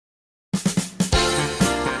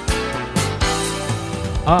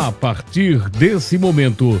A partir desse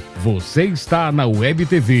momento, você está na Web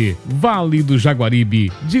TV Vale do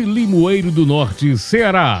Jaguaribe, de Limoeiro do Norte,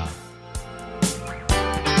 Ceará.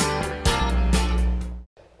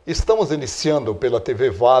 Estamos iniciando pela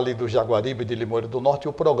TV Vale do Jaguaribe de Limoeiro do Norte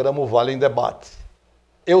o programa Vale em Debate.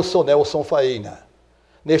 Eu sou Nelson Faheina.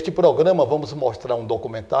 Neste programa vamos mostrar um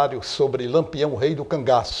documentário sobre Lampião, rei do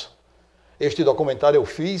Cangaço. Este documentário eu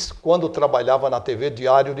fiz quando trabalhava na TV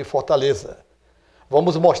Diário de Fortaleza.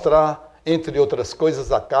 Vamos mostrar, entre outras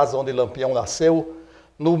coisas, a casa onde Lampião nasceu,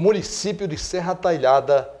 no município de Serra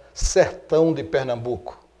Talhada, sertão de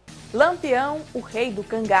Pernambuco. Lampião, o rei do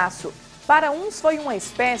cangaço. Para uns foi uma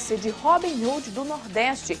espécie de Robin Hood do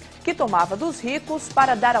Nordeste, que tomava dos ricos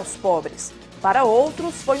para dar aos pobres. Para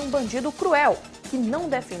outros foi um bandido cruel, que não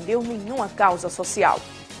defendeu nenhuma causa social.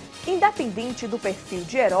 Independente do perfil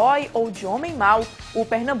de herói ou de homem mau, o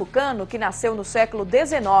pernambucano que nasceu no século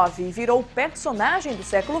XIX e virou personagem do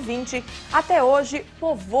século XX, até hoje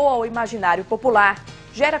povoa o imaginário popular,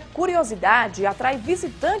 gera curiosidade e atrai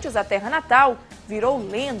visitantes à terra natal, virou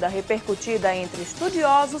lenda repercutida entre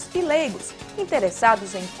estudiosos e leigos,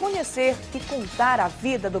 interessados em conhecer e contar a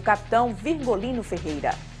vida do capitão Virgolino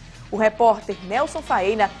Ferreira. O repórter Nelson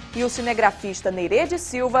Faheina e o cinegrafista Neirede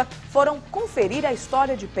Silva foram conferir a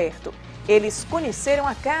história de perto. Eles conheceram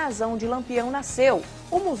a casa onde Lampião nasceu,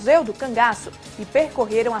 o Museu do Cangaço, e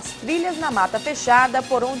percorreram as trilhas na mata fechada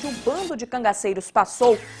por onde o bando de cangaceiros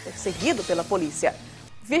passou, perseguido pela polícia.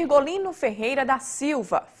 Virgolino Ferreira da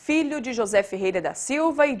Silva, filho de José Ferreira da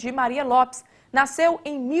Silva e de Maria Lopes, nasceu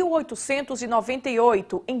em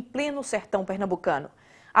 1898, em pleno sertão pernambucano.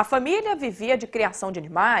 A família vivia de criação de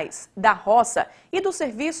animais, da roça e do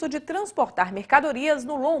serviço de transportar mercadorias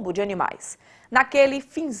no lombo de animais. Naquele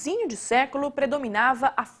finzinho de século,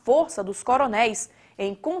 predominava a força dos coronéis,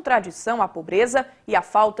 em contradição à pobreza e à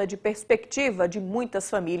falta de perspectiva de muitas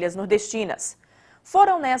famílias nordestinas.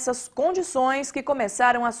 Foram nessas condições que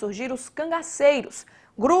começaram a surgir os cangaceiros,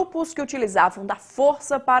 grupos que utilizavam da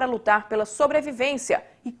força para lutar pela sobrevivência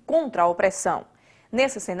e contra a opressão.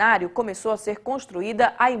 Nesse cenário, começou a ser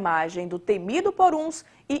construída a imagem do temido por uns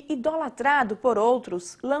e idolatrado por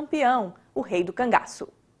outros, Lampião, o rei do cangaço.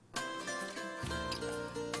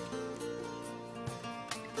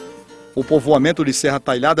 O povoamento de Serra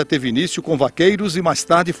Talhada teve início com vaqueiros e mais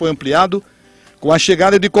tarde foi ampliado com a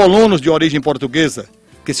chegada de colonos de origem portuguesa,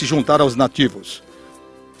 que se juntaram aos nativos.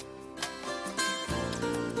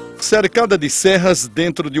 Cercada de serras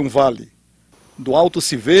dentro de um vale. Do alto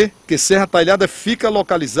se vê que Serra Talhada fica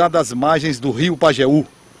localizada às margens do rio Pajeú.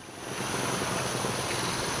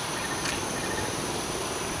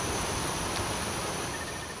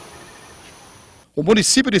 O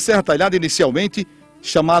município de Serra Talhada, inicialmente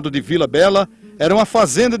chamado de Vila Bela, era uma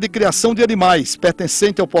fazenda de criação de animais,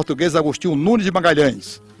 pertencente ao português Agostinho Nunes de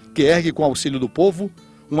Magalhães, que ergue, com auxílio do povo,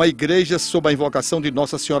 uma igreja sob a invocação de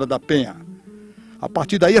Nossa Senhora da Penha. A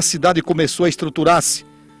partir daí a cidade começou a estruturar-se,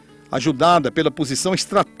 ajudada pela posição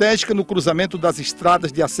estratégica no cruzamento das estradas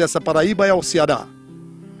de acesso à Paraíba e ao Ceará.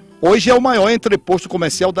 Hoje é o maior entreposto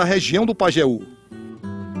comercial da região do Pajeú.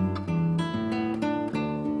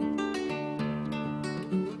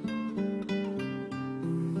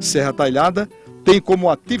 Serra Talhada tem como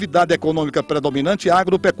atividade econômica predominante a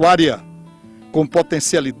agropecuária, com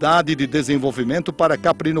potencialidade de desenvolvimento para a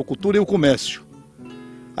caprinocultura e o comércio.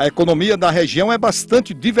 A economia da região é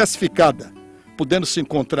bastante diversificada, podendo se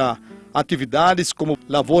encontrar atividades como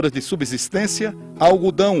lavouras de subsistência,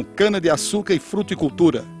 algodão, cana-de-açúcar e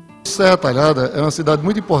fruticultura. Serra Talhada é uma cidade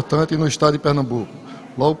muito importante no estado de Pernambuco,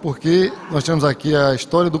 logo porque nós temos aqui a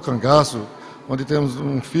história do cangaço, onde temos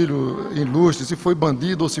um filho ilustre, se foi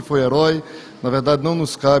bandido ou se foi herói, na verdade não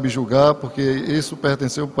nos cabe julgar, porque isso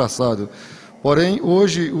pertenceu ao passado. Porém,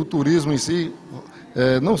 hoje o turismo em si,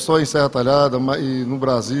 não só em Serra Talhada, mas no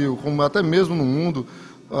Brasil, como até mesmo no mundo,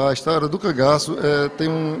 a história do cangaço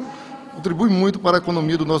contribui muito para a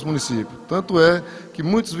economia do nosso município. Tanto é que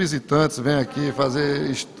muitos visitantes vêm aqui fazer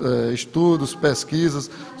estudos, pesquisas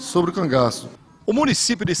sobre o cangaço. O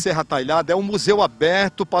município de Serra Talhada é um museu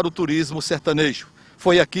aberto para o turismo sertanejo.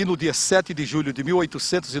 Foi aqui no dia 7 de julho de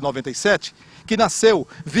 1897 que nasceu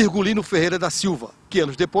Virgolino Ferreira da Silva, que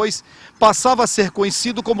anos depois passava a ser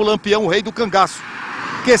conhecido como Lampião, o rei do cangaço,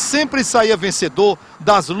 que sempre saía vencedor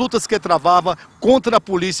das lutas que travava contra a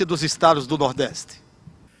polícia dos estados do Nordeste.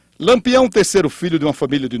 Lampião, terceiro filho de uma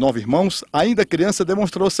família de 9 irmãos, ainda criança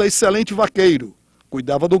demonstrou ser excelente vaqueiro.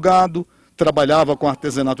 Cuidava do gado, trabalhava com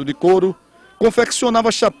artesanato de couro,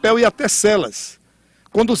 confeccionava chapéu e até celas.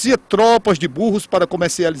 Conduzia tropas de burros para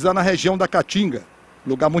comercializar na região da Caatinga,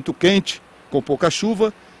 lugar muito quente, com pouca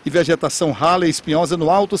chuva e vegetação rala e espinhosa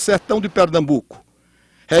no alto sertão de Pernambuco.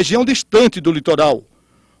 região distante do litoral,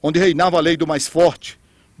 onde reinava a lei do mais forte,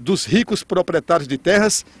 dos ricos proprietários de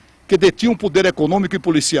terras que detinham poder econômico e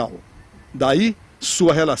policial. Daí,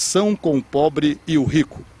 sua relação com o pobre e o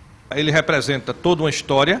rico. Ele representa toda uma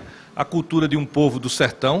história, a cultura de um povo do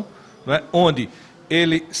sertão, né, onde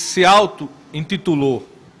ele se auto-intitulou,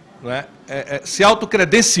 né, se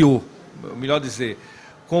autocredenciou, melhor dizer,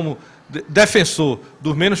 como defensor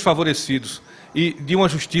dos menos favorecidos e de uma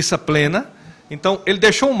justiça plena. Então, ele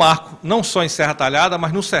deixou um marco, não só em Serra Talhada,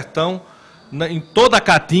 mas no sertão, em toda a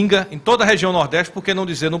Caatinga, em toda a região Nordeste, por que não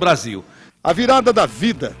dizer no Brasil. A virada da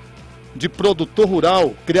vida de produtor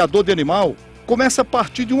rural, criador de animal, começa a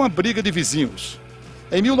partir de uma briga de vizinhos.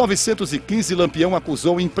 Em 1915, Lampião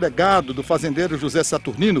acusou o empregado do fazendeiro José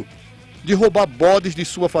Saturnino de roubar bodes de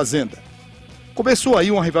sua fazenda. Começou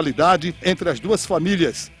aí uma rivalidade entre as duas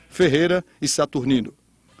famílias, Faheina e Saturnino.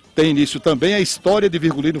 Tem início também a história de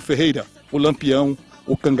Virgulino Faheina, o Lampião,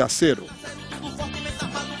 o cangaceiro.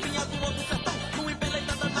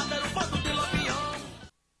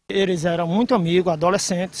 Eles eram muito amigos,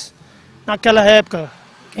 adolescentes. Naquela época,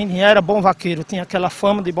 quem era bom vaqueiro tinha aquela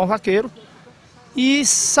fama de bom vaqueiro. E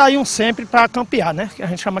saíam sempre para campear, né? Que a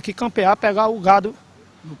gente chama aqui campear, pegar o gado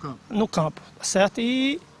no campo, certo?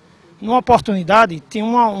 E numa oportunidade tinha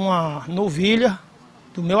uma novilha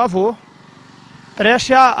do meu avô,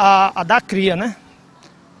 prestes a dar cria, né?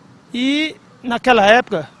 E naquela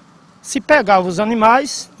época se pegava os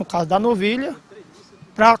animais, no caso da novilha,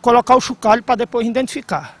 para colocar o chocalho para depois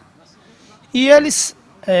identificar. E eles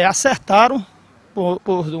acertaram por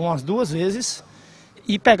umas 2 vezes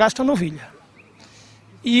e pegaram esta novilha.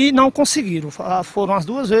 E não conseguiram. Foram as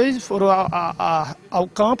 2 vezes, foram ao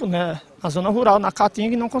campo, né, na zona rural, na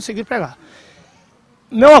Caatinga, e não conseguiram pegar.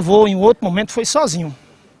 Meu avô, em outro momento, foi sozinho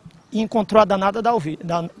e encontrou a danada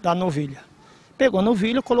da novilha. Pegou a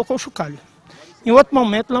novilha, colocou o chocalho. Em outro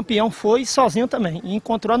momento, Lampião foi sozinho também e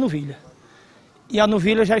encontrou a novilha. E a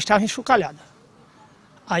novilha já estava enxucalhada.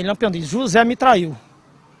 Aí Lampião disse: José me traiu.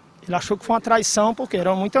 Ele achou que foi uma traição porque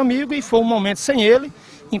eram muito amigos e foi um momento sem ele,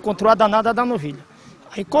 encontrou a danada da novilha.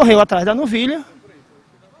 Aí correu atrás da novilha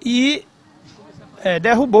e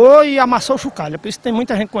derrubou e amassou o chocalho. Por isso tem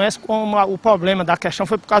muita gente que conhece como o problema da questão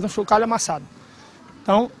foi por causa do chocalho amassado.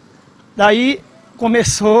 Então, daí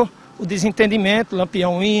começou o desentendimento,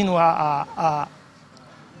 Lampião indo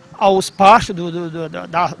aos pastos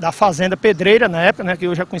da fazenda Pedreira, na época, né, que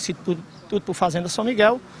hoje é conhecido tudo por Fazenda São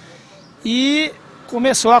Miguel, e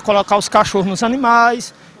começou a colocar os cachorros nos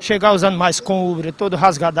animais, chegar os animais com o ubre todo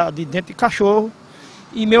rasgado de dentro de cachorro,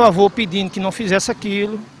 e meu avô pedindo que não fizesse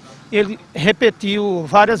aquilo. Ele repetiu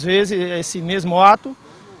várias vezes esse mesmo ato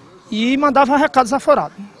e mandava recados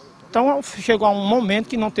aforados. Então chegou a um momento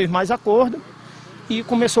que não teve mais acordo e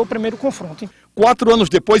começou o primeiro confronto. 4 anos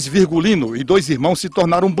depois, Virgulino e 2 irmãos se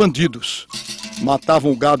tornaram bandidos.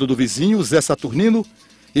 Matavam o gado do vizinho, Zé Saturnino,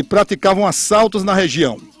 e praticavam assaltos na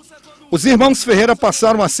região. Os irmãos Faheina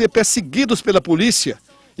passaram a ser perseguidos pela polícia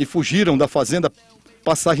e fugiram da fazenda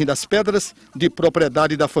Passagem das Pedras, de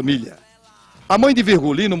propriedade da família. A mãe de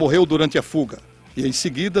Virgulino morreu durante a fuga e, em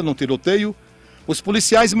seguida, num tiroteio, os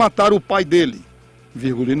policiais mataram o pai dele.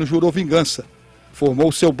 Virgulino jurou vingança,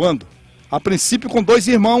 formou seu bando, a princípio com 2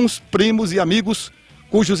 irmãos, primos e amigos,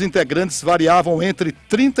 cujos integrantes variavam entre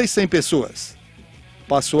 30 e 100 pessoas.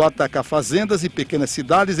 Passou a atacar fazendas e pequenas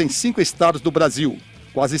cidades em 5 estados do Brasil,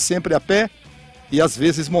 quase sempre a pé e às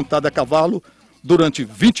vezes montado a cavalo, durante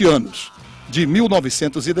 20 anos, de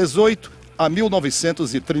 1918 a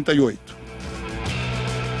 1938.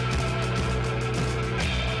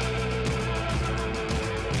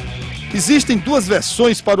 Existem 2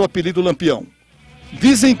 versões para o apelido Lampião.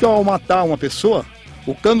 Dizem que ao matar uma pessoa,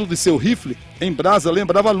 o cano de seu rifle em brasa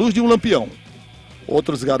lembrava a luz de um lampião.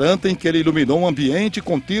 Outros garantem que ele iluminou um ambiente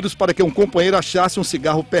com tiros para que um companheiro achasse um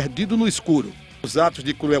cigarro perdido no escuro. Os atos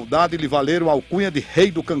de crueldade lhe valeram a alcunha de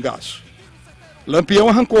Rei do Cangaço. Lampião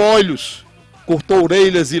arrancou olhos, cortou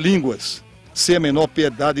orelhas e línguas, sem a menor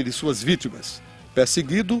piedade de suas vítimas.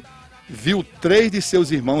 Perseguido, viu 3 de seus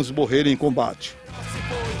irmãos morrerem em combate.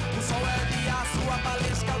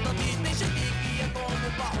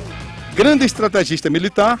 Grande estrategista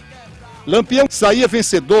militar, Lampião saía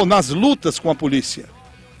vencedor nas lutas com a polícia,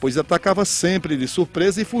 pois atacava sempre de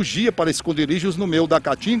surpresa e fugia para esconderijos no meio da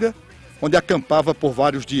Caatinga, onde acampava por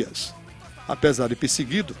vários dias. Apesar de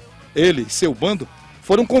perseguido, ele e seu bando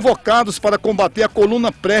foram convocados para combater a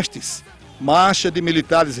Coluna Prestes, marcha de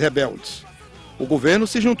militares rebeldes. O governo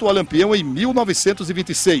se juntou a Lampião em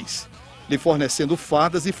 1926, lhe fornecendo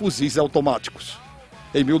fardas e fuzis automáticos.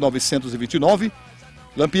 Em 1929,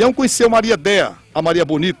 Lampião conheceu Maria Dea, a Maria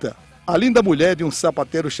Bonita, a linda mulher de um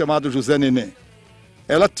sapateiro chamado José Neném.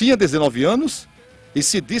 Ela tinha 19 anos e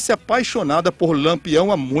se disse apaixonada por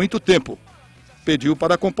Lampião há muito tempo. Pediu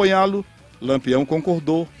para acompanhá-lo, Lampião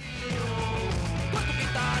concordou.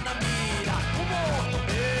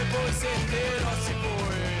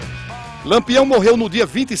 Lampião morreu no dia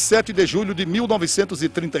 27 de julho de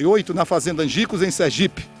 1938 na fazenda Angicos, em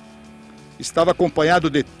Sergipe. Estava acompanhado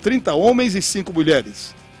de 30 homens e 5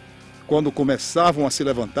 mulheres. Quando começavam a se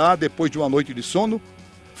levantar, depois de uma noite de sono,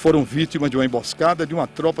 foram vítimas de uma emboscada de uma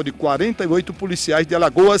tropa de 48 policiais de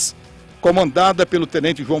Alagoas, comandada pelo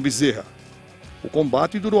tenente João Bezerra. O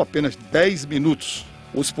combate durou apenas 10 minutos.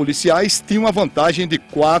 Os policiais tinham a vantagem de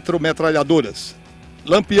 4 metralhadoras.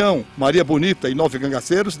 Lampião, Maria Bonita e 9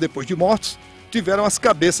 cangaceiros, depois de mortos, tiveram as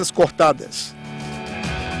cabeças cortadas.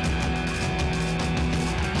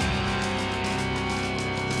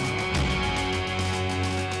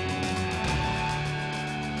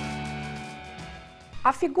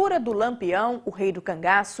 A figura do Lampião, o rei do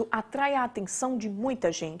cangaço, atrai a atenção de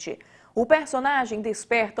muita gente. O personagem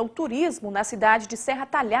desperta o turismo na cidade de Serra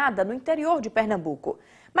Talhada, no interior de Pernambuco.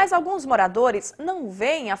 Mas alguns moradores não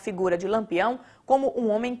veem a figura de Lampião como um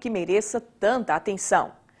homem que mereça tanta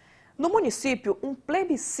atenção. No município, um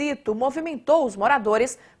plebiscito movimentou os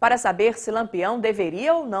moradores para saber se Lampião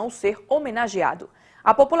deveria ou não ser homenageado.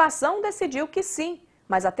 A população decidiu que sim,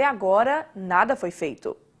 mas até agora nada foi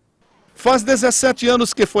feito. Faz 17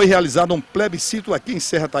 anos que foi realizado um plebiscito aqui em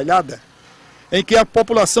Serra Talhada, em que a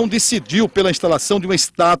população decidiu pela instalação de uma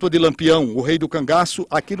estátua de Lampião, o rei do cangaço,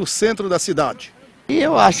 aqui no centro da cidade. E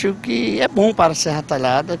eu acho que é bom para a Serra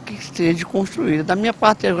Talhada que seja construída. Da minha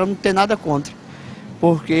parte, eu não tenho nada contra,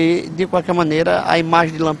 porque, de qualquer maneira, a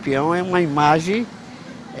imagem de Lampião é uma imagem,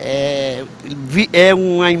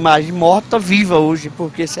 uma imagem morta, viva hoje,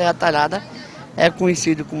 porque Serra Talhada é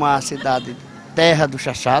conhecido como a cidade terra do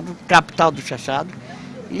chachado, capital do chachado,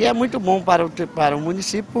 e é muito bom para o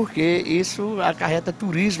município, porque isso acarreta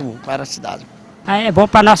turismo para a cidade. É bom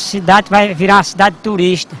para a nossa cidade, vai virar uma cidade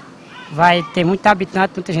turista. Vai ter muito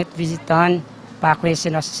habitante, muita gente visitando para conhecer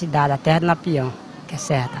nossa cidade, a terra do Lampião, que é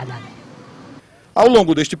Serra Talhada. Ao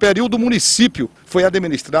longo deste período, o município foi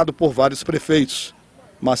administrado por vários prefeitos,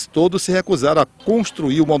 mas todos se recusaram a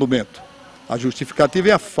construir o monumento. A justificativa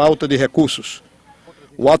é a falta de recursos.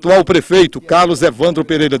 O atual prefeito, Carlos Evandro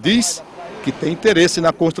Pereira, diz que tem interesse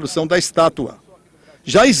na construção da estátua.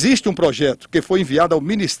 Já existe um projeto que foi enviado ao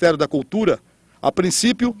Ministério da Cultura, a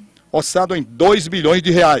princípio orçado em 2 milhões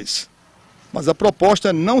de reais. Mas a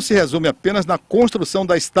proposta não se resume apenas na construção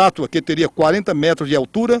da estátua, que teria 40 metros de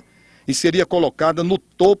altura e seria colocada no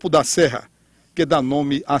topo da serra, que dá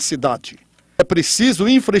nome à cidade. É preciso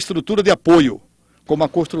infraestrutura de apoio, como a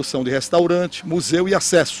construção de restaurante, museu e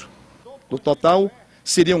acesso. No total,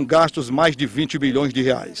 seriam gastos mais de 20 milhões de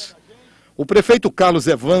reais. O prefeito Carlos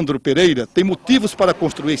Evandro Pereira tem motivos para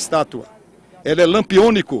construir a estátua. Ela é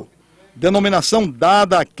lampiônico, denominação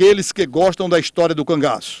dada àqueles que gostam da história do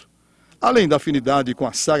cangaço. Além da afinidade com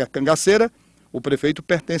a saga cangaceira, o prefeito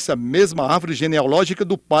pertence à mesma árvore genealógica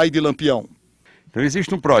do pai de Lampião. Então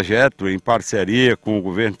existe um projeto em parceria com o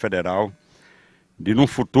governo federal de, no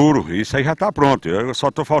futuro, isso aí já está pronto, eu só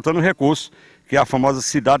estou faltando recurso, que é a famosa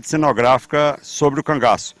cidade cenográfica sobre o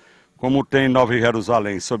cangaço. Como tem Nova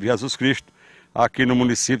Jerusalém sobre Jesus Cristo, aqui no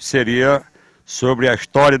município seria sobre a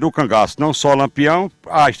história do cangaço. Não só Lampião,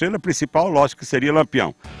 a estrela principal, lógico que seria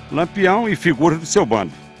Lampião. Lampião e figuras do seu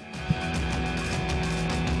bando.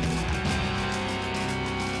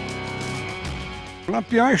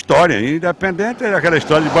 Lampião é história, independente daquela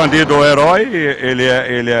história de bandido ou herói, ele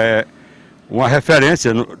é uma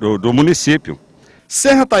referência do município.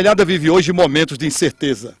 Serra Talhada vive hoje momentos de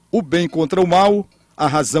incerteza. O bem contra o mal, a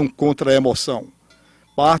razão contra a emoção.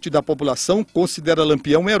 Parte da população considera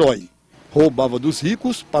Lampião um herói. Roubava dos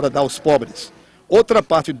ricos para dar aos pobres. Outra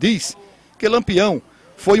parte diz que Lampião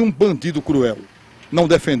foi um bandido cruel. Não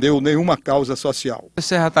defendeu nenhuma causa social.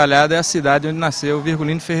 Serra Talhada é a cidade onde nasceu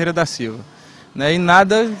Virgulino Ferreira da Silva. E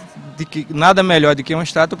nada melhor do que uma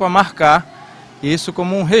estátua para marcar isso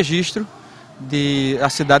como um registro da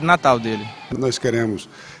cidade natal dele. Nós queremos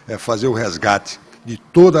fazer o resgate de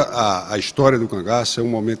toda a história do cangaço, é um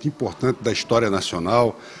momento importante da história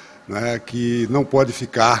nacional, né, que não pode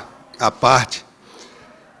ficar à parte.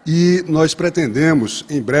 E nós pretendemos,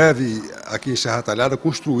 em breve, aqui em Serra Talhada,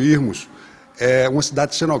 construirmos uma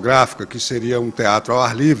cidade cenográfica, que seria um teatro ao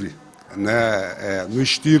ar livre, né, no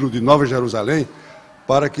estilo de Nova Jerusalém,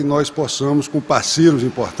 para que nós possamos, com parceiros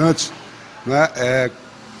importantes, né,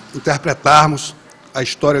 interpretarmos a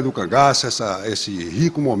história do cangaço, esse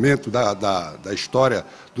rico momento da história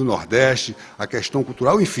do Nordeste, a questão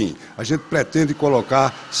cultural, enfim. A gente pretende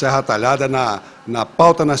colocar Serra Talhada na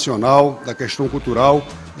pauta nacional da questão cultural.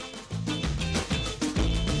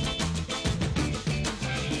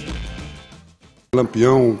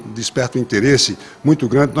 Lampião desperta um interesse muito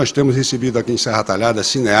grande. Nós temos recebido aqui em Serra Talhada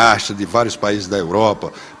cineastas de vários países da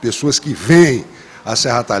Europa, pessoas que vêm à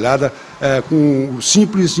Serra Talhada com o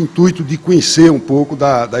simples intuito de conhecer um pouco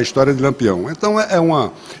da história de Lampião. Então é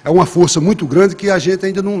uma força muito grande que a gente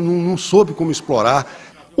ainda não soube como explorar.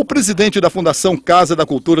 O presidente da Fundação Casa da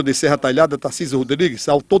Cultura de Serra Talhada, Tarcísio Rodrigues,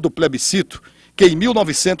 autor do plebiscito, que em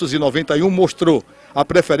 1991 mostrou a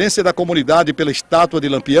preferência da comunidade pela estátua de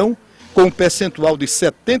Lampião, com um percentual de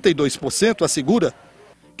 72%, assegura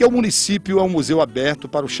que o município é um museu aberto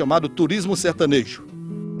para o chamado turismo sertanejo.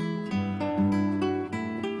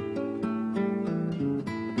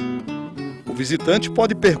 O visitante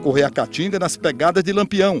pode percorrer a Caatinga nas pegadas de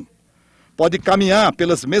Lampião, pode caminhar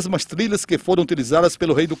pelas mesmas trilhas que foram utilizadas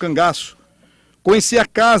pelo rei do Cangaço, conhecer a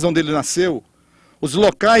casa onde ele nasceu, os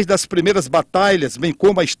locais das primeiras batalhas, bem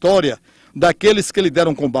como a história daqueles que lhe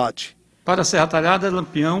deram combate. Para a Serra Talhada,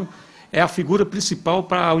 Lampião é a figura principal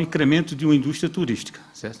para o incremento de uma indústria turística,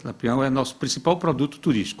 certo? Lampião é nosso principal produto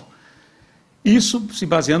turístico. Isso se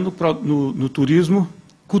baseando no turismo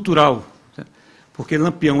cultural, certo? Porque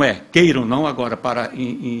Lampião queira ou não, agora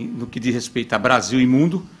no que diz respeito a Brasil e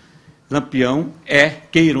mundo, Lampião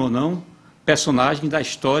queira ou não, personagem da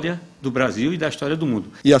história do Brasil e da história do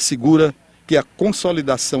mundo. E assegura que a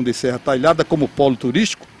consolidação de Serra Talhada como polo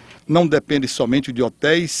turístico não depende somente de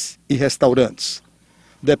hotéis e restaurantes.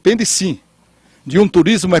 Depende, sim, de um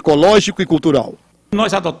turismo ecológico e cultural.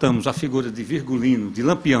 Nós adotamos a figura de Virgulino, de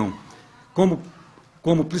Lampião,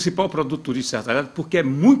 como principal produto turístico de Serra Talhada, porque é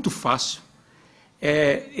muito fácil.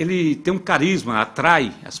 Ele tem um carisma,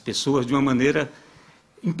 atrai as pessoas de uma maneira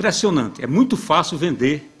impressionante. É muito fácil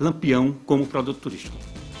vender Lampião como produto turístico.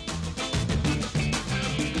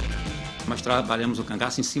 Nós trabalhamos o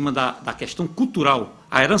cangaço em cima da questão cultural,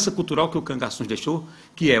 a herança cultural que o cangaço nos deixou,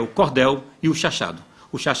 que é o cordel e o chachado.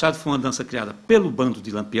 O chachado foi uma dança criada pelo bando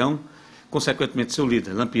de Lampião, consequentemente seu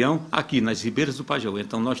líder, Lampião, aqui nas ribeiras do Pajeú.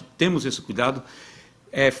 Então nós temos esse cuidado,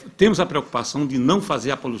 temos a preocupação de não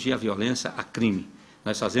fazer apologia à violência, a crime.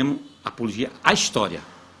 Nós fazemos apologia à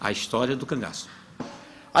história do cangaço.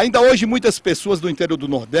 Ainda hoje, muitas pessoas do interior do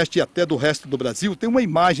Nordeste e até do resto do Brasil têm uma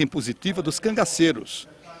imagem positiva dos cangaceiros.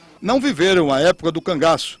 Não viveram a época do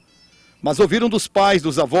cangaço, mas ouviram dos pais,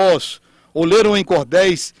 dos avós, ou leram em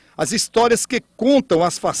cordéis as histórias que contam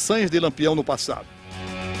as façanhas de Lampião no passado.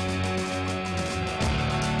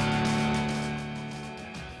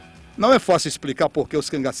 Não é fácil explicar por que os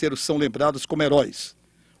cangaceiros são lembrados como heróis.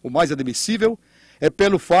 O mais admissível é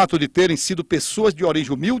pelo fato de terem sido pessoas de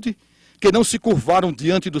origem humilde que não se curvaram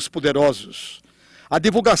diante dos poderosos. A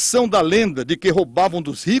divulgação da lenda de que roubavam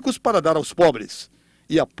dos ricos para dar aos pobres.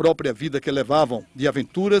 E a própria vida que levavam de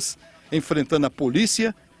aventuras, enfrentando a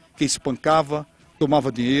polícia, que espancava,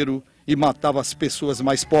 tomava dinheiro e matava as pessoas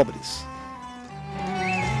mais pobres.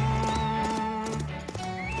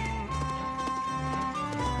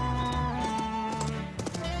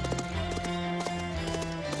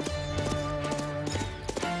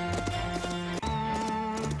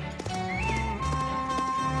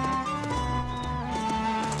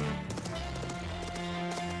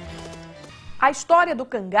 A história do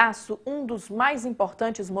cangaço, um dos mais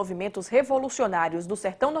importantes movimentos revolucionários do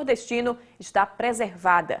sertão nordestino, está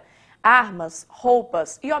preservada. Armas,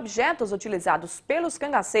 roupas e objetos utilizados pelos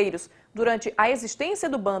cangaceiros durante a existência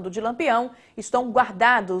do bando de Lampião estão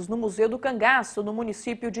guardados no Museu do Cangaço, no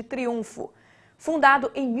município de Triunfo.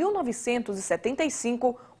 Fundado em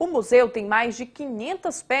 1975, o museu tem mais de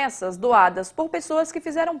 500 peças doadas por pessoas que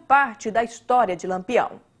fizeram parte da história de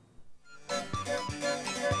Lampião.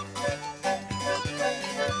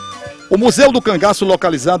 O Museu do Cangaço,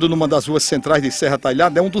 localizado numa das ruas centrais de Serra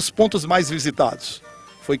Talhada, é um dos pontos mais visitados.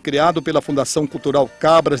 Foi criado pela Fundação Cultural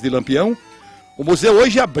Cabras de Lampião. O museu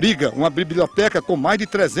hoje abriga uma biblioteca com mais de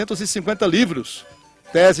 350 livros,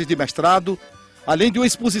 teses de mestrado, além de uma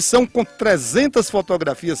exposição com 300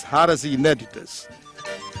 fotografias raras e inéditas.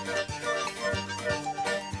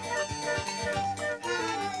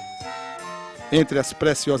 Entre as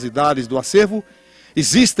preciosidades do acervo,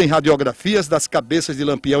 existem radiografias das cabeças de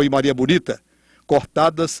Lampião e Maria Bonita,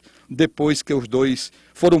 cortadas depois que os dois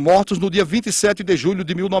foram mortos no dia 27 de julho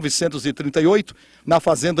de 1938, na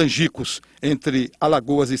fazenda Angicos, entre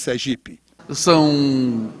Alagoas e Sergipe.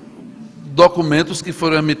 São documentos que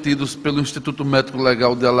foram emitidos pelo Instituto Médico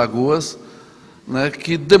Legal de Alagoas, né,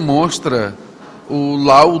 que demonstra o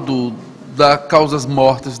laudo das causas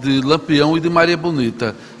mortas de Lampião e de Maria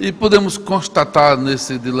Bonita. E podemos constatar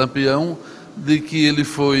nesse de Lampião de que ele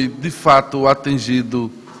foi, de fato,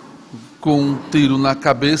 atingido com um tiro na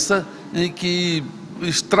cabeça, em que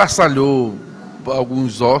estraçalhou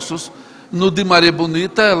alguns ossos. No de Maria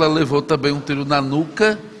Bonita, ela levou também um tiro na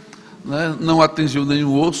nuca, né? Não atingiu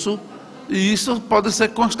nenhum osso, e isso pode ser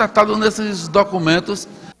constatado nesses documentos.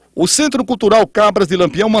 O Centro Cultural Cabras de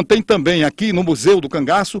Lampião mantém também aqui no Museu do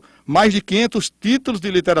Cangaço mais de 500 títulos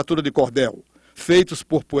de literatura de cordel, feitos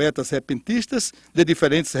por poetas repentistas de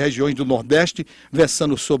diferentes regiões do Nordeste,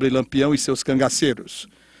 versando sobre Lampião e seus cangaceiros.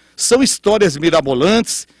 São histórias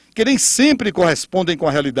mirabolantes que nem sempre correspondem com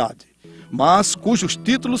a realidade, mas cujos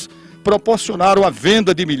títulos proporcionaram a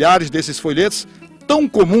venda de milhares desses folhetos tão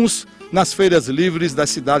comuns nas feiras livres das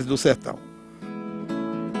cidades do sertão.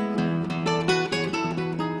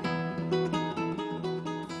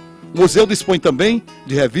 O museu dispõe também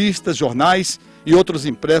de revistas, jornais e outros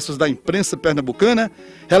impressos da imprensa pernambucana,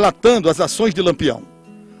 relatando as ações de Lampião.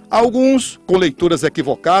 Alguns com leituras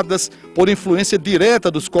equivocadas por influência direta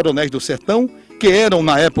dos coronéis do sertão, que eram,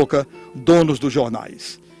 na época, donos dos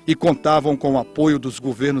jornais, e contavam com o apoio dos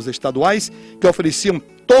governos estaduais, que ofereciam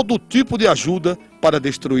todo tipo de ajuda para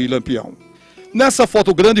destruir Lampião. Nessa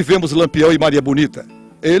foto grande vemos Lampião e Maria Bonita,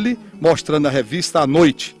 ele mostrando a revista À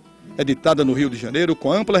Noite, editada no Rio de Janeiro,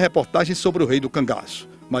 com ampla reportagem sobre o rei do cangaço.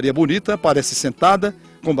 Maria Bonita parece sentada,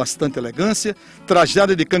 com bastante elegância,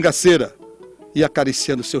 trajada de cangaceira e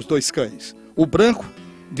acariciando seus dois cães. O branco,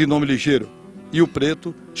 de nome Ligeiro, e o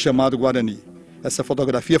preto, chamado Guarani. Essa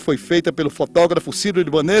fotografia foi feita pelo fotógrafo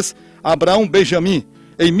sírio-libanês Abraão Benjamin,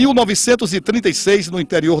 em 1936, no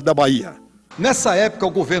interior da Bahia. Nessa época,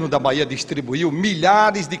 o governo da Bahia distribuiu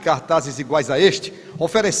milhares de cartazes iguais a este,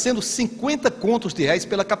 oferecendo 50 contos de réis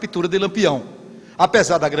pela captura de Lampião.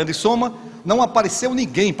 Apesar da grande soma, não apareceu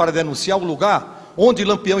ninguém para denunciar o lugar onde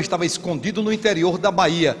Lampião estava escondido no interior da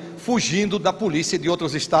Bahia, fugindo da polícia de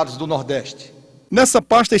outros estados do Nordeste. Nessa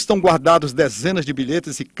pasta estão guardados dezenas de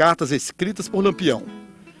bilhetes e cartas escritas por Lampião.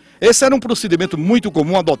 Esse era um procedimento muito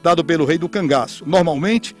comum adotado pelo rei do cangaço.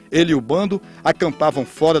 Normalmente, ele e o bando acampavam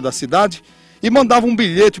fora da cidade e mandavam um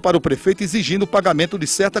bilhete para o prefeito exigindo o pagamento de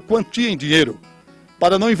certa quantia em dinheiro,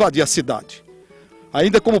 para não invadir a cidade.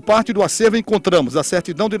 Ainda como parte do acervo encontramos a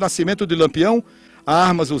certidão de nascimento de Lampião,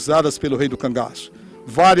 armas usadas pelo rei do cangaço,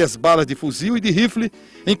 várias balas de fuzil e de rifle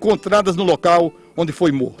encontradas no local onde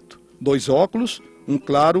foi morto. 2 óculos, um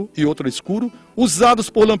claro e outro escuro, usados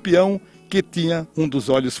por Lampião, que tinha um dos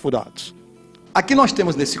olhos furados. Aqui nós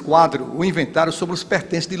temos nesse quadro o inventário sobre os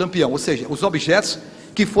pertences de Lampião, ou seja, os objetos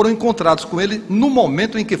que foram encontrados com ele no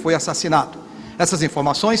momento em que foi assassinado. Essas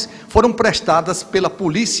informações foram prestadas pela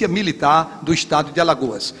Polícia Militar do Estado de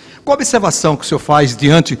Alagoas. Qual a observação que o senhor faz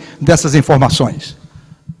diante dessas informações?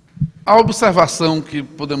 A observação que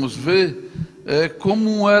podemos ver é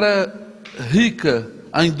como era rica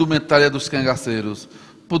a indumentária dos cangaceiros.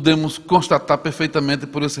 Podemos constatar perfeitamente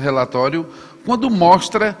por esse relatório, quando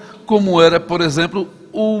mostra como era, por exemplo,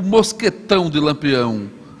 o mosquetão de Lampião,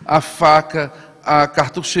 a faca, a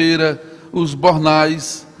cartucheira, os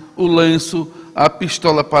bornais, o lenço, a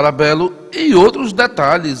pistola parabelo e outros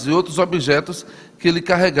detalhes e outros objetos que ele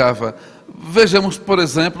carregava. Vejamos, por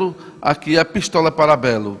exemplo, aqui a pistola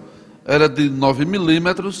parabelo. Era de 9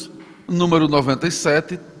 milímetros, número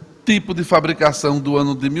 97, tipo de fabricação do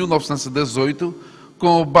ano de 1918,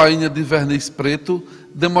 com bainha de verniz preto,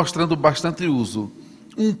 demonstrando bastante uso.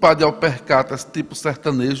 Um par de alpercatas tipo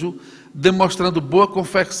sertanejo, demonstrando boa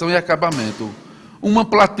confecção e acabamento. Uma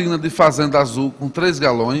platina de fazenda azul com 3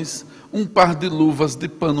 galões, um par de luvas de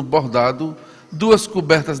pano bordado, 2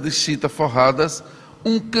 cobertas de chita forradas,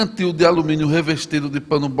 um cantil de alumínio revestido de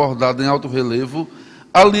pano bordado em alto relevo,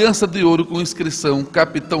 aliança de ouro com inscrição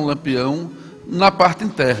Capitão Lampião na parte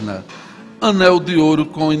interna, anel de ouro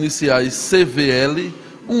com iniciais CVL,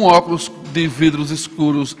 um óculos de vidros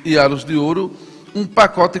escuros e aros de ouro, um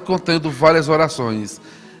pacote contendo várias orações.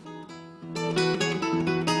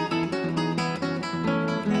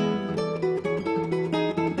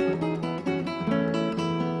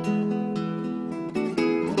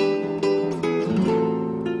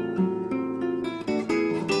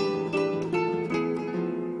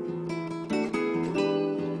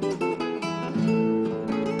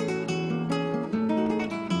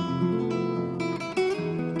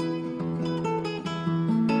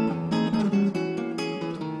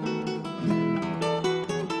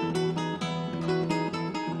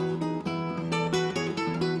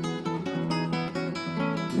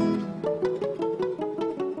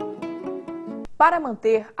 Para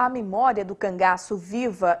manter a memória do cangaço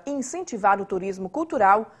viva e incentivar o turismo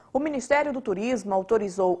cultural, o Ministério do Turismo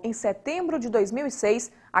autorizou em setembro de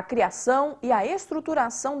 2006 a criação e a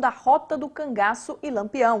estruturação da Rota do Cangaço e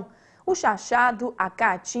Lampião. O chachado, a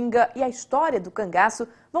caatinga e a história do cangaço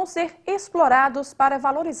vão ser explorados para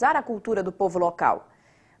valorizar a cultura do povo local.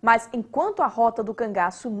 Mas enquanto a rota do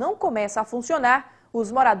cangaço não começa a funcionar,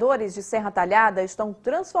 os moradores de Serra Talhada estão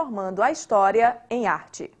transformando a história em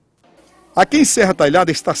arte. Aqui em Serra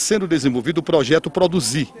Talhada está sendo desenvolvido o projeto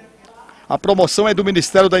Produzir. A promoção é do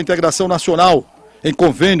Ministério da Integração Nacional, em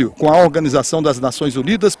convênio com a Organização das Nações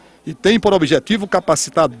Unidas, e tem por objetivo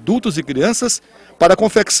capacitar adultos e crianças para a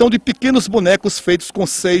confecção de pequenos bonecos feitos com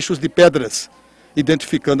seixos de pedras,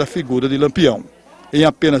 identificando a figura de Lampião. Em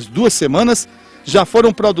apenas 2 semanas, já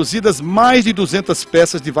foram produzidas mais de 200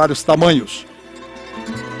 peças de vários tamanhos.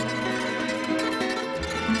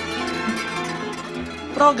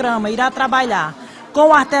 O programa irá trabalhar com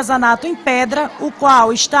o artesanato em pedra, o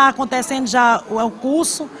qual está acontecendo já o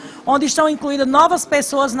curso, onde estão incluídas novas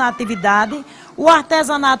pessoas na atividade. O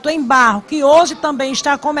artesanato em barro, que hoje também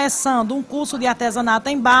está começando um curso de artesanato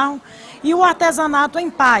em barro, e o artesanato em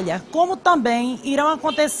palha, como também irão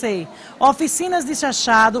acontecer oficinas de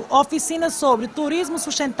chachado, oficinas sobre turismo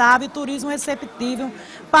sustentável e turismo receptível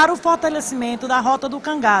para o fortalecimento da Rota do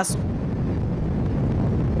Cangaço.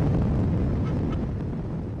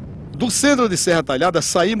 Do centro de Serra Talhada,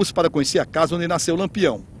 saímos para conhecer a casa onde nasceu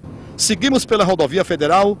Lampião. Seguimos pela rodovia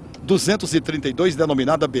federal 232,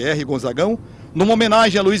 denominada BR Gonzagão, numa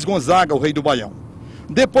homenagem a Luiz Gonzaga, o rei do Baião.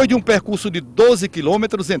 Depois de um percurso de 12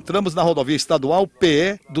 quilômetros, entramos na rodovia estadual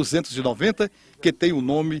PE 290, que tem o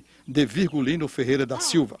nome de Virgulino Ferreira da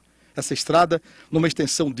Silva. Essa estrada, numa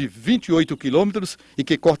extensão de 28 quilômetros e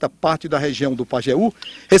que corta parte da região do Pajeú,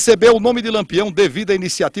 recebeu o nome de Lampião devido à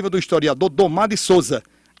iniciativa do historiador Domar de Souza,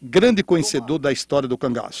 grande conhecedor da história do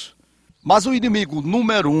cangaço. Mas o inimigo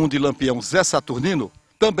número 1 de Lampião, Zé Saturnino,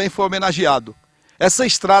 também foi homenageado. Essa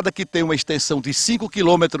estrada, que tem uma extensão de 5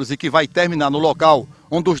 quilômetros e que vai terminar no local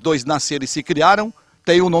onde os dois nasceram e se criaram,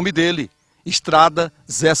 tem o nome dele, Estrada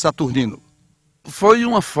Zé Saturnino. Foi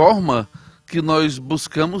uma forma que nós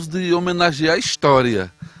buscamos de homenagear a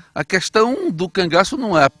história. A questão do cangaço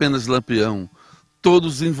não é apenas Lampião.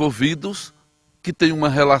 Todos os envolvidos que têm uma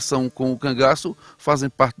relação com o cangaço fazem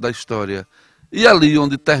parte da história. E ali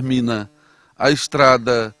onde termina a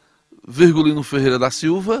estrada Virgulino Ferreira da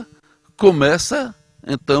Silva, começa,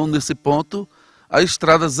 então, nesse ponto, a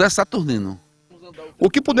estrada Zé Saturnino. O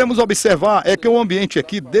que podemos observar é que o ambiente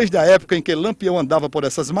aqui, desde a época em que Lampião andava por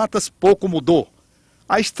essas matas, pouco mudou.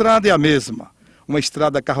 A estrada é a mesma, uma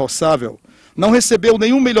estrada carroçável, não recebeu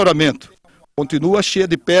nenhum melhoramento. Continua cheia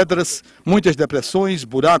de pedras, muitas depressões,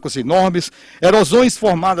 buracos enormes, erosões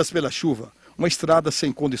formadas pela chuva. Uma estrada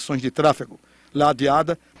sem condições de tráfego,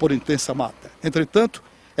 ladeada por intensa mata. Entretanto,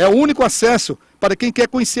 é o único acesso para quem quer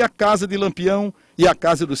conhecer a casa de Lampião e a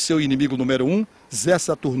casa do seu inimigo número 1, Zé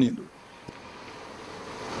Saturnino.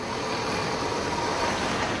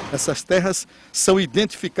 Essas terras são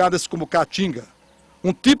identificadas como caatinga,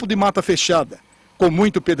 um tipo de mata fechada, com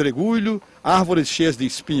muito pedregulho, árvores cheias de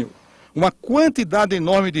espinho. Uma quantidade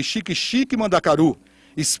enorme de xique-xique e mandacaru,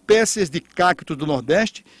 espécies de cacto do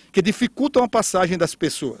Nordeste que dificultam a passagem das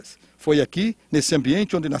pessoas. Foi aqui, nesse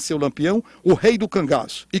ambiente onde nasceu Lampião, o rei do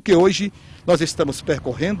cangaço, e que hoje nós estamos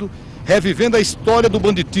percorrendo, revivendo a história do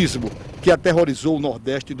banditismo que aterrorizou o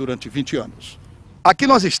Nordeste durante 20 anos. Aqui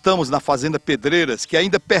nós estamos na Fazenda Pedreiras, que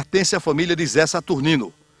ainda pertence à família de Zé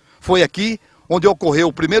Saturnino. Foi aqui onde ocorreu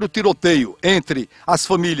o primeiro tiroteio entre as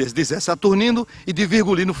famílias de Zé Saturnino e de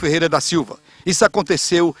Virgulino Ferreira da Silva. Isso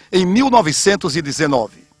aconteceu em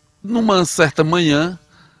 1919. Numa certa manhã,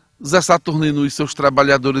 Zé Saturnino e seus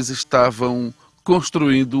trabalhadores estavam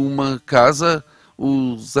construindo uma casa.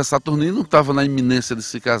 O Zé Saturnino estava na iminência de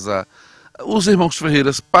se casar. Os irmãos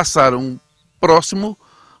Ferreiras passaram próximo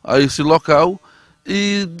a esse local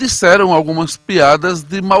e disseram algumas piadas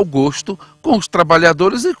de mau gosto com os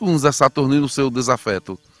trabalhadores e com Zé Saturnino, seu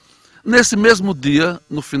desafeto. Nesse mesmo dia,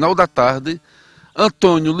 no final da tarde,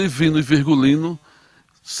 Antônio, Livino e Virgulino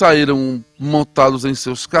saíram montados em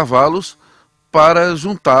seus cavalos para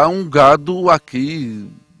juntar um gado aqui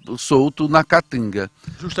solto na caatinga.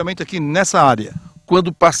 Justamente aqui nessa área.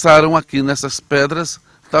 Quando passaram aqui nessas pedras,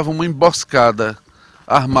 estava uma emboscada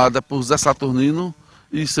armada por Zé Saturnino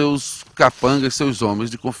e seus capangas, seus homens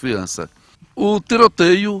de confiança. O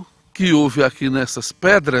tiroteio que houve aqui nessas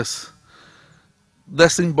pedras,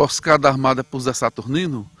 dessa emboscada armada por Zé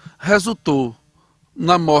Saturnino, resultou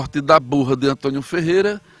na morte da burra de Antônio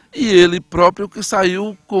Ferreira e ele próprio, que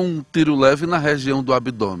saiu com um tiro leve na região do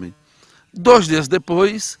abdômen. 2 dias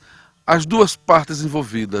depois, as duas partes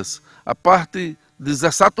envolvidas, a parte de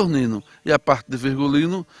Zé Saturnino e a parte de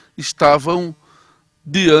Virgulino, estavam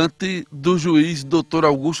diante do juiz Dr.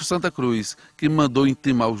 Augusto Santa Cruz, que mandou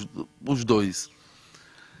intimar os dois.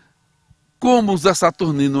 Como o Zé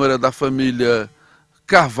Saturnino era da família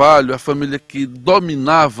Carvalho, a família que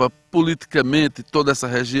dominava politicamente toda essa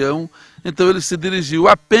região, então ele se dirigiu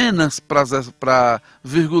apenas para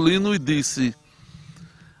Virgulino e disse: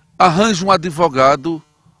 arranje um advogado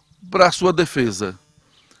para a sua defesa.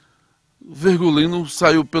 Virgulino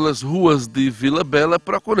saiu pelas ruas de Vila Bela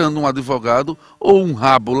procurando um advogado ou um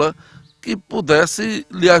rábula que pudesse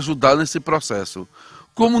lhe ajudar nesse processo.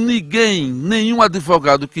 Como nenhum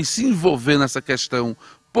advogado quis se envolver nessa questão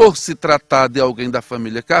por se tratar de alguém da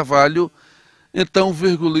família Carvalho, então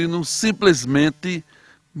Virgulino simplesmente,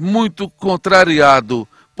 muito contrariado,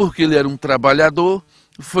 porque ele era um trabalhador,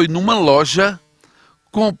 foi numa loja,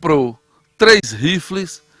 comprou 3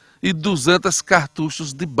 rifles e 200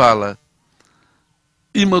 cartuchos de bala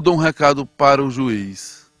e mandou um recado para o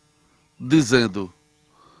juiz, dizendo: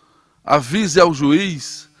 avise ao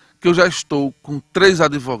juiz que eu já estou com 3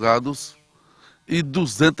 advogados e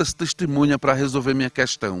 200 testemunhas para resolver minha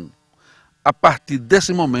questão. A partir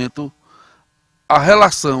desse momento, a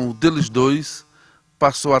relação deles dois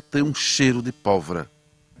passou a ter um cheiro de pólvora.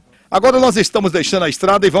 Agora nós estamos deixando a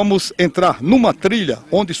estrada e vamos entrar numa trilha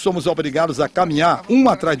onde somos obrigados a caminhar um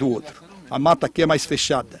atrás do outro. A mata aqui é mais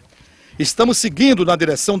fechada. Estamos seguindo na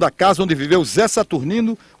direção da casa onde viveu Zé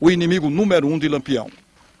Saturnino, o inimigo número 1 de Lampião.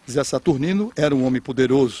 Zé Saturnino era um homem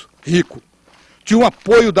poderoso, rico. Tinha o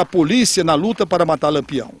apoio da polícia na luta para matar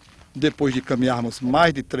Lampião. Depois de caminharmos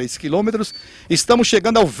mais de 3 quilômetros, estamos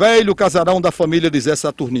chegando ao velho casarão da família de Zé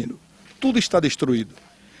Saturnino. Tudo está destruído.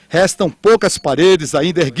 Restam poucas paredes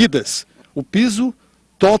ainda erguidas. O piso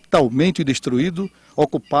totalmente destruído,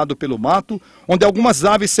 ocupado pelo mato, onde algumas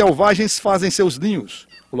aves selvagens fazem seus ninhos.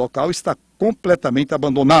 O local está completamente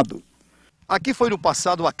abandonado. Aqui foi no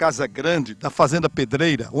passado a casa grande da fazenda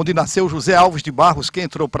Pedreira, onde nasceu José Alves de Barros, que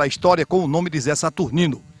entrou para a história com o nome de Zé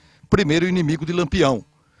Saturnino, primeiro inimigo de Lampião.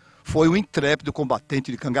 Foi um intrépido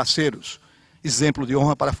combatente de cangaceiros, exemplo de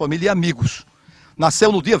honra para a família e amigos.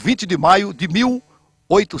 Nasceu no dia 20 de maio de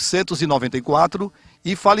 1894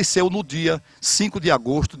 e faleceu no dia 5 de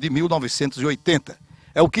agosto de 1980.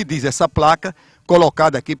 É o que diz essa placa,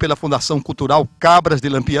 colocada aqui pela Fundação Cultural Cabras de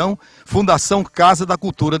Lampião, Fundação Casa da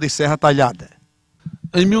Cultura de Serra Talhada.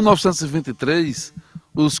 Em 1923,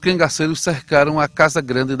 os cangaceiros cercaram a casa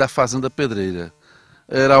grande da fazenda Pedreira.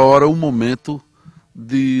 Era a hora, o momento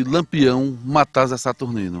de Lampião matar Zé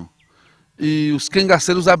Saturnino. E os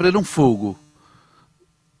cangaceiros abriram fogo.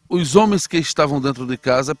 Os homens que estavam dentro de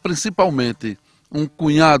casa, principalmente um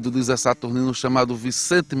cunhado de Zé Saturnino chamado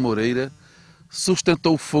Vicente Moreira,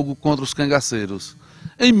 sustentou o fogo contra os cangaceiros.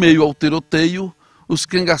 Em meio ao tiroteio, os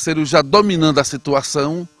cangaceiros, já dominando a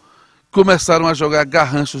situação, começaram a jogar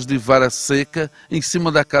garranchos de vara seca em cima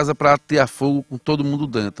da casa para atear fogo com todo mundo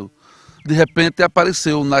dentro. De repente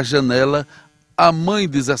apareceu na janela a mãe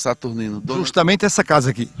de Zé Saturnino. Justamente essa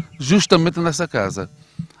casa aqui? Justamente nessa casa.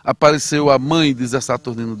 Apareceu a mãe de Zé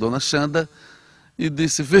Saturnino, Dona Xanda, e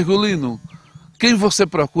disse: Virgulino, quem você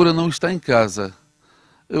procura não está em casa.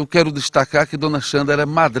 Eu quero destacar que Dona Xanda era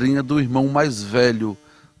madrinha do irmão mais velho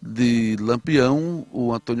de Lampião,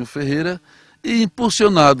 o Antônio Ferreira, e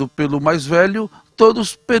impulsionado pelo mais velho,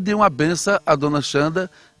 todos pediam a benção a Dona Xanda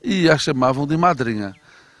e a chamavam de madrinha.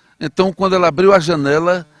 Então, quando ela abriu a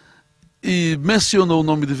janela e mencionou o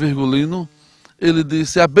nome de Virgulino, ele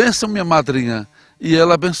disse: a benção, minha madrinha. E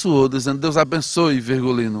ela abençoou, dizendo: Deus abençoe,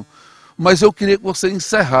 Virgulino. Mas eu queria que você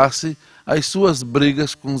encerrasse as suas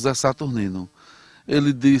brigas com Zé Saturnino.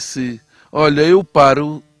 Ele disse: olha, eu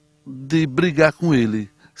paro de brigar com ele,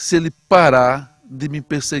 se ele parar de me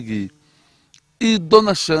perseguir. E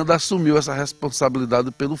Dona Xanda assumiu essa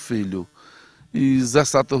responsabilidade pelo filho. E Zé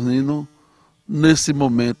Saturnino, nesse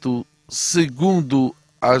momento, segundo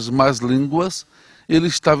as más línguas, ele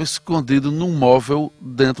estava escondido num móvel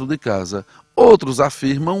dentro de casa. Outros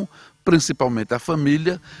afirmam, principalmente a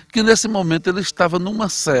família, que nesse momento ele estava numa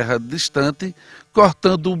serra distante,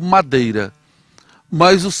 cortando madeira.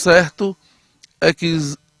 Mas o certo é que,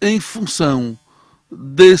 em função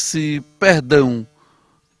desse perdão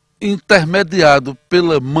intermediado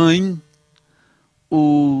pela mãe,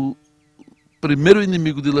 o primeiro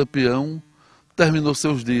inimigo de Lampião terminou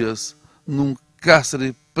seus dias num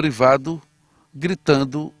cárcere privado,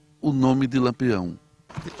 gritando o nome de Lampião.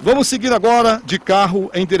 Vamos seguir agora de carro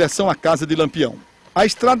em direção à casa de Lampião. A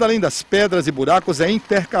estrada, além das pedras e buracos, é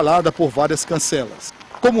intercalada por várias cancelas.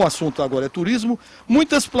 Como o assunto agora é turismo,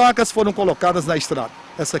 muitas placas foram colocadas na estrada.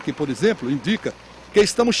 Essa aqui, por exemplo, indica que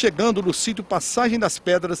estamos chegando no sítio Passagem das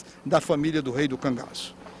Pedras da família do rei do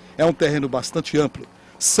Cangaço. É um terreno bastante amplo,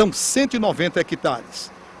 são 190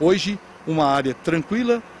 hectares. Hoje, uma área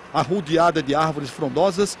tranquila, arrodeada de árvores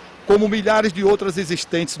frondosas, como milhares de outras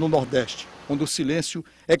existentes no Nordeste. onde o silêncio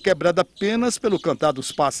é quebrado apenas pelo cantar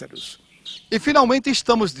dos pássaros. E finalmente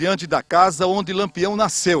estamos diante da casa onde Lampião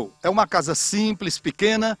nasceu. É uma casa simples,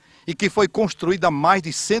 pequena e que foi construída há mais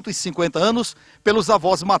de 150 anos pelos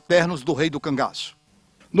avós maternos do rei do Cangaço.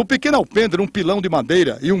 No pequeno alpendre, um pilão de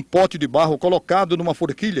madeira e um pote de barro colocado numa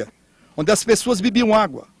forquilha, onde as pessoas bebiam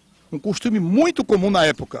água. Um costume muito comum na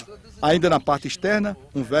época. Ainda na parte externa,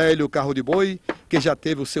 um velho carro de boi que já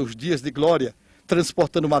teve os seus dias de glória,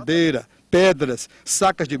 transportando madeira, pedras,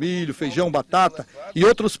 sacas de milho, feijão, batata e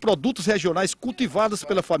outros produtos regionais cultivados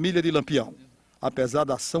pela família de Lampião. Apesar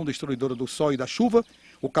da ação destruidora do sol e da chuva,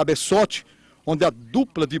 o cabeçote, onde a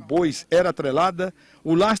dupla de bois era atrelada,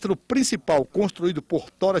 o lastro principal construído por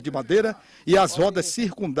toras de madeira e as rodas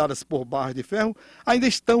circundadas por barras de ferro ainda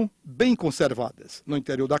estão bem conservadas. No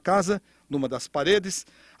interior da casa, numa das paredes,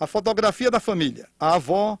 a fotografia da família, a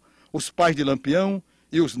avó, os pais de Lampião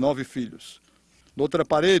e os 9 filhos. Noutra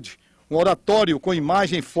parede, um oratório com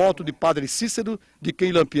imagem e foto de Padre Cícero, de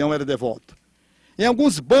quem Lampião era devoto. Em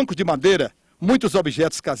alguns bancos de madeira, muitos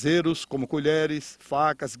objetos caseiros, como colheres,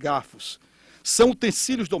 facas, garfos. São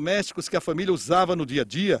utensílios domésticos que a família usava no dia a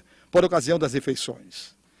dia por ocasião das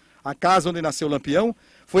refeições. A casa onde nasceu Lampião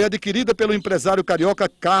foi adquirida pelo empresário carioca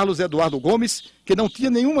Carlos Eduardo Gomes, que não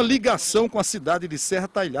tinha nenhuma ligação com a cidade de Serra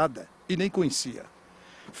Talhada e nem conhecia.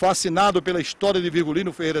 Fascinado pela história de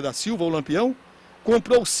Virgulino Ferreira da Silva, o Lampião,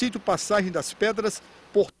 comprou o sítio Passagem das Pedras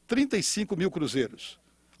por 35 mil cruzeiros.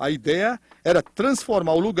 A ideia era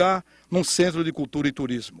transformar o lugar num centro de cultura e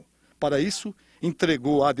turismo. Para isso,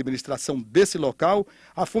 entregou a administração desse local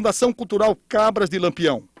à Fundação Cultural Cabras de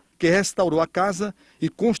Lampião, que restaurou a casa e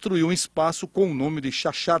construiu um espaço com o nome de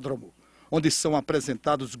Chachádromo, onde são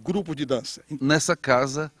apresentados grupos de dança. Nessa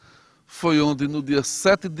casa foi onde, no dia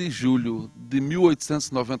 7 de julho de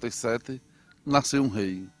 1897, nasceu um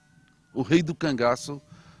rei. O rei do Cangaço,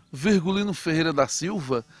 Virgulino Ferreira da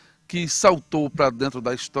Silva, que saltou para dentro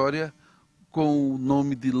da história com o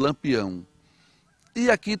nome de Lampião. E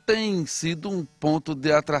aqui tem sido um ponto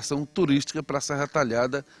de atração turística para a Serra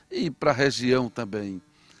Talhada e para a região também.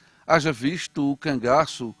 Haja visto o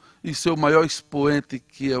Cangaço e seu maior expoente,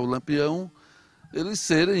 que é o Lampião, eles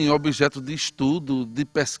serem objeto de estudo, de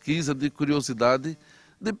pesquisa, de curiosidade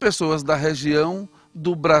de pessoas da região,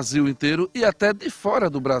 do Brasil inteiro e até de fora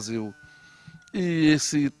do Brasil. E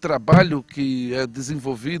esse trabalho que é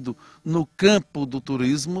desenvolvido no campo do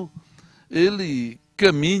turismo, ele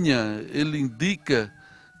caminha, ele indica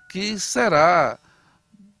que será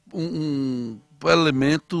um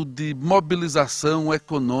elemento de mobilização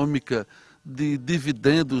econômica, de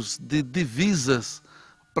dividendos, de divisas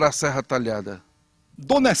para a Serra Talhada.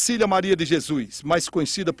 Dona Ercília Maria de Jesus, mais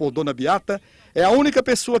conhecida por Dona Beata, é a única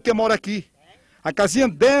pessoa que mora aqui. A casinha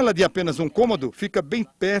dela, de apenas um cômodo, fica bem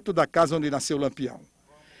perto da casa onde nasceu Lampião.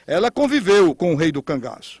 Ela conviveu com o rei do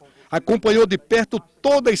Cangaço, acompanhou de perto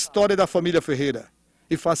toda a história da família Ferreira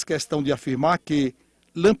e faz questão de afirmar que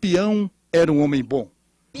Lampião era um homem bom.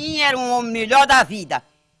 Sim, era um homem melhor da vida,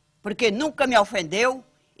 porque nunca me ofendeu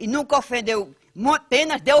e nunca ofendeu,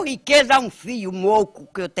 apenas deu riqueza a um filho, moco,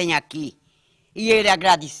 que eu tenho aqui. E ele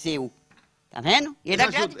agradeceu, tá vendo? Ele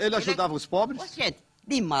ajudava os pobres? Poxa,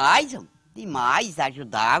 demais,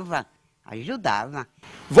 ajudava.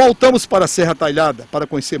 Voltamos para a Serra Talhada para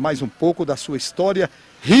conhecer mais um pouco da sua história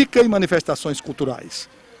rica em manifestações culturais.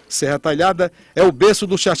 Serra Talhada é o berço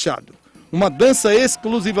do chachado, uma dança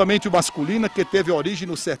exclusivamente masculina que teve origem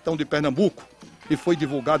no sertão de Pernambuco e foi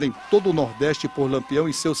divulgada em todo o Nordeste por Lampião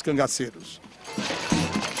e seus cangaceiros.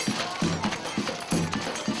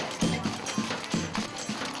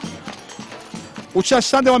 O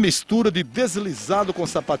chachado é uma mistura de deslizado com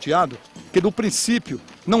sapateado que, no princípio,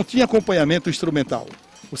 não tinha acompanhamento instrumental.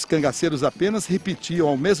 Os cangaceiros apenas repetiam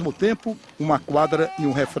ao mesmo tempo uma quadra e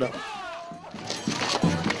um refrão.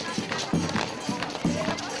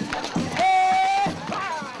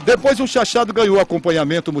 Depois o chachado ganhou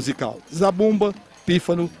acompanhamento musical, zabumba,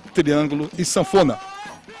 pífano, triângulo e sanfona.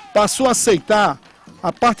 Passou a aceitar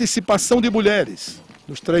a participação de mulheres.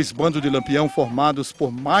 Nos 3 bandos de Lampião, formados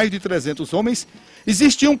por mais de 300 homens,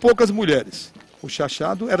 existiam poucas mulheres. O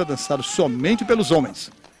chachado era dançado somente pelos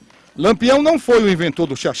homens. Lampião não foi o inventor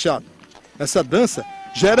do chachado. Essa dança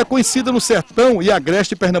já era conhecida no sertão e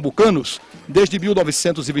agreste pernambucanos desde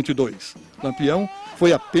 1922. Lampião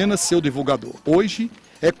foi apenas seu divulgador. Hoje,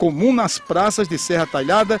 é comum nas praças de Serra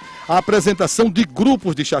Talhada a apresentação de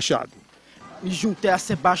grupos de chachado. Me juntei a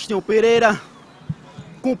Sebastião Pereira,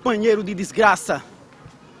 companheiro de desgraça.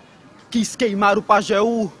 Quis queimar o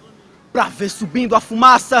Pajeú pra ver subindo a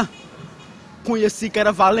fumaça. Conheci que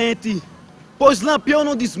era valente, pois Lampião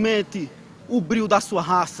não desmente o brilho da sua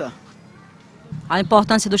raça. A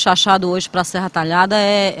importância do chachado hoje para a Serra Talhada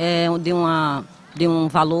é de um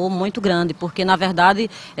valor muito grande, porque na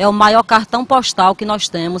verdade é o maior cartão postal que nós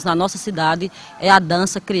temos na nossa cidade, é a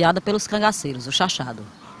dança criada pelos cangaceiros, o chachado.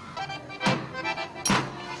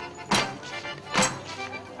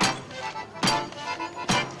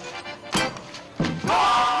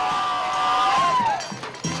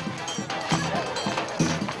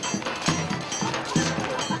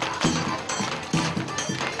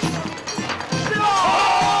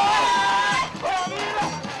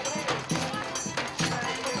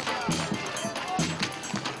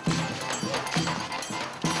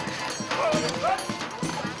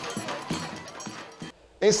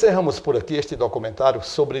 Encerramos por aqui este documentário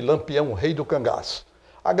sobre Lampião, rei do cangaço.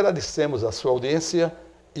 Agradecemos a sua audiência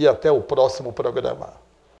e até o próximo programa.